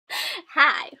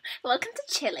Welcome to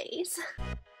Chili's.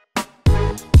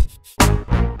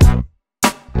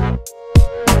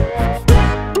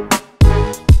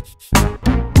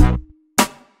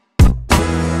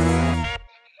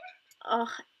 Oh,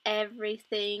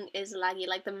 everything is laggy.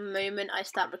 Like the moment I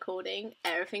start recording,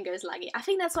 everything goes laggy. I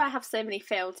think that's why I have so many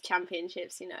failed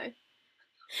championships, you know.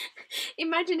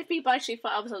 Imagine if people actually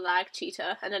thought I was a lag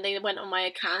cheater and then they went on my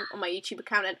account, on my YouTube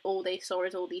account, and all they saw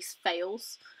is all these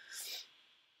fails.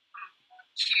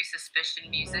 Cue suspicion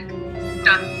music. Dun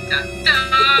dun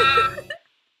dun! Let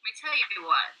me tell you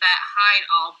what, that hide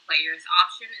all players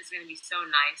option is going to be so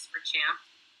nice for Champ.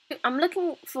 I'm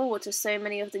looking forward to so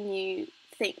many of the new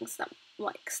things that,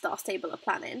 like, StarStable are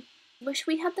planning. Wish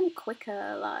we had them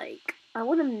quicker, like, I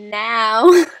want them now.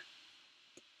 I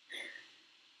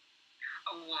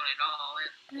want it all,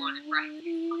 I want it right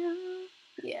now.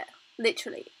 Yeah,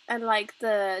 literally. And, like,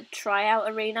 the tryout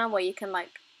arena where you can,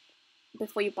 like,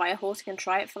 before you buy a horse, you can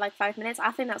try it for, like, 5 minutes.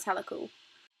 I think that's hella cool.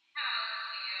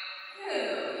 Hell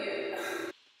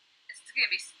yeah. It's going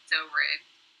to be so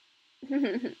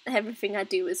rigged. Everything I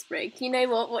do is rigged. You know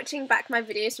what? Watching back my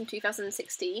videos from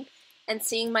 2016 and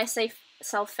seeing myself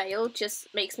fail just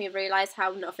makes me realise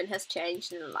how nothing has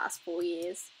changed in the last 4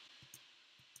 years.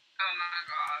 Oh my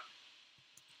god.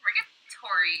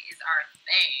 Rigatory is our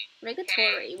thing.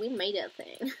 Rigatory, we made it a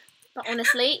thing. But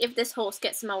honestly, if this horse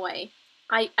gets in my way,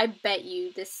 I bet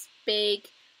you this big,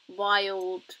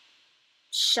 wild,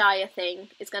 Shire thing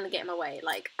is going to get in my way.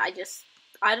 Like, I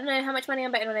don't know how much money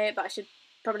I'm betting on it, but I should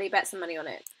probably bet some money on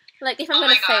it. Like, if I'm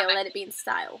going to fail, let it be in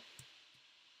style.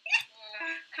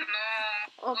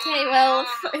 Okay, well,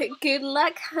 good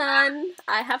luck, hun.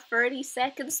 I have 30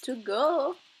 seconds to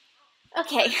go.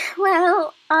 Okay,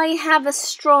 well, I have a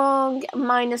strong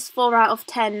 -4 out of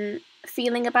 10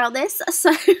 feeling about this,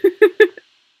 so...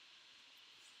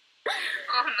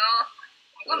 Oh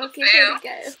no. I'm gonna okay, fail. here we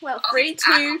go. Well, 3,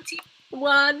 2,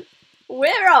 1,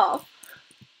 we're off!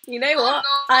 You know what? No.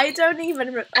 I don't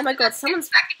even... Oh my god, someone's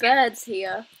birds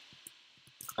here.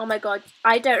 Oh my god,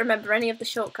 I don't remember any of the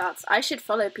shortcuts. I should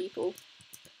follow people.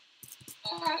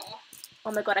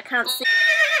 Oh my god, I can't see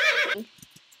anything.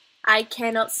 I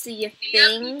cannot see a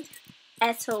thing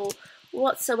at all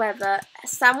whatsoever.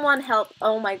 Someone help.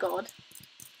 Oh my god.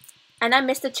 And I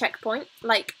missed a checkpoint.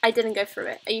 Like, I didn't go through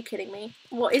it. Are you kidding me?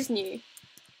 What is new?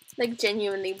 Like,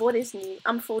 genuinely, what is new?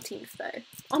 I'm 14th though.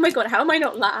 Oh my god, how am I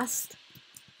not last?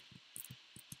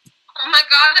 Oh my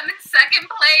god, I'm in 2nd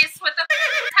place. What the f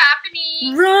is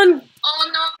happening? Run! Oh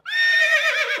no.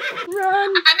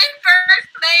 Run! I'm in 1st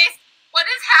place. What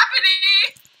is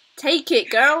happening? Take it,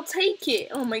 girl, take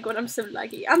it. Oh my god, I'm so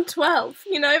laggy. I'm 12,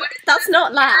 you know? That's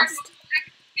not last.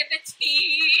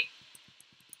 Activity.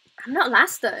 I'm not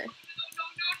last though.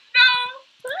 No.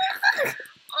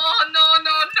 Oh no.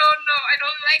 I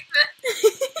don't like this.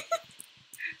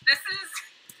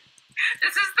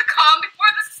 This is the calm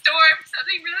before the storm.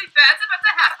 Something really bad's about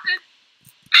to happen.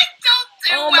 I don't do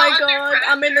oh well my god, under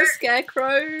I'm in the pressure.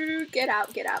 scarecrow. Get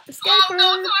out. The scarecrow. Oh no,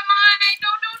 so am I. No.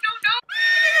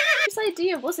 Whose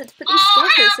idea was it to put these Oh,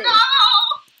 scarecrows in? no.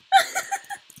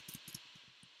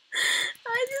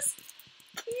 I just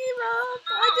give up.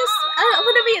 I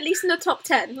want to be at least in the top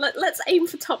 10. Let's aim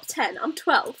for top 10. I'm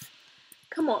 12.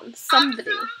 Come on, somebody.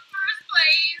 I'm in 1st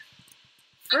place.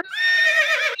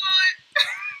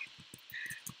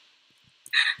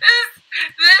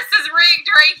 This is rigged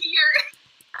right here.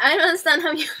 I don't understand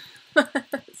how you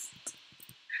first.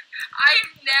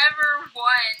 I've never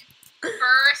won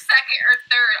 1st, 2nd, or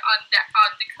 3rd on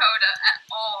Dakota at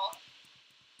all.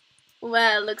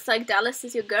 Well, looks like Dallas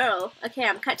is your girl. Okay,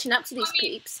 I'm catching up to these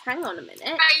peeps. Hang on a minute.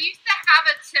 I used to have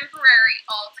a temporary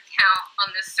alt account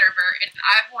on this server, and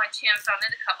I've won champs on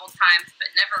it a couple times,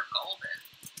 but never golden.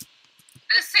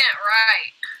 This ain't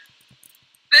right.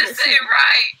 This ain't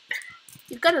right.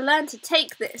 You've got to learn to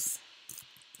take this.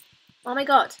 Oh my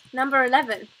god, number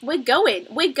 11. We're going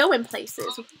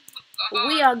places. Oh,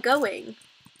 we are going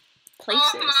places.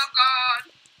 Oh my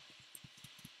god.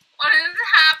 What is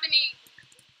happening?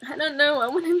 I don't know, I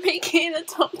want to make it in the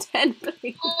top 10,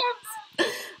 please. Oh my god.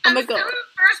 I'm still in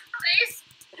 1st place.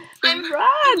 I'm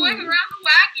Run! going around the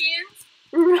wagons.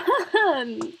 Run!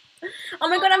 Oh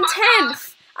my god, I'm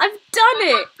 10th! I've done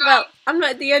it! Well, I'm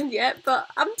not at the end yet,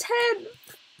 but I'm 10th!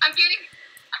 I'm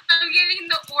getting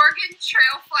the Oregon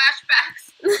Trail flashbacks.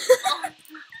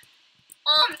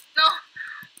 Oh no.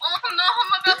 Oh no,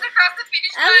 I'm about to cross the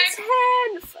finish line.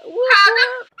 I'm 10th! How the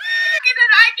f*** did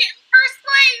I get in 1st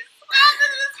place? How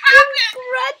did this happen?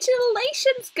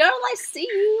 Congratulations, girl, I see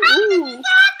you. How did this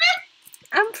happen?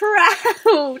 I'm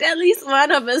proud. At least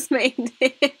one of us made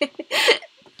it.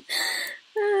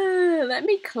 Let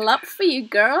me clap for you,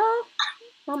 girl.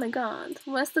 Oh my god,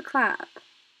 where's the clap?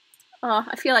 Oh,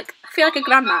 I feel like a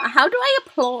grandma. How do I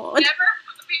applaud? Never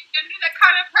be under that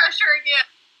kind of pressure again.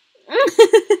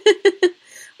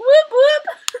 Whoop whoop.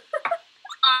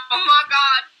 Oh my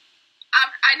god.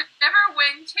 I never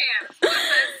win champs. What's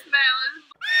this?